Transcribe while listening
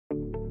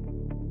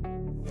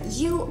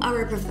You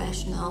are a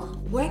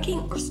professional working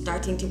or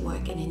starting to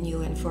work in a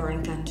new and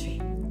foreign country.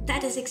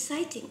 That is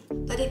exciting,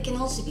 but it can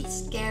also be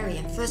scary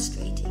and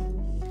frustrating.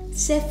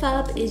 C'est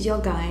Fab is your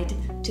guide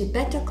to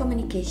better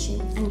communication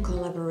and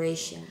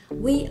collaboration.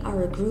 We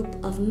are a group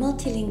of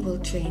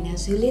multilingual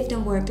trainers who lived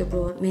and worked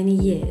abroad many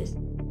years.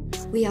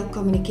 We are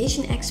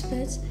communication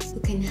experts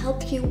who can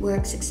help you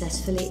work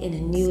successfully in a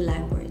new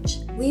language.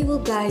 We will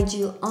guide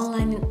you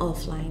online and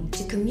offline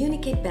to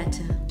communicate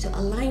better, to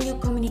align your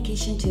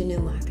communication to new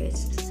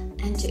markets,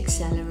 and to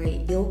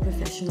accelerate your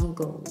professional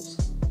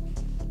goals.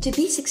 To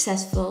be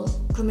successful,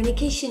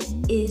 communication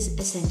is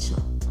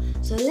essential.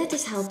 So let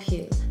us help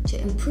you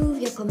to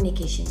improve your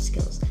communication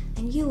skills,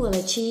 and you will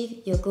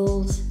achieve your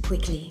goals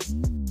quickly.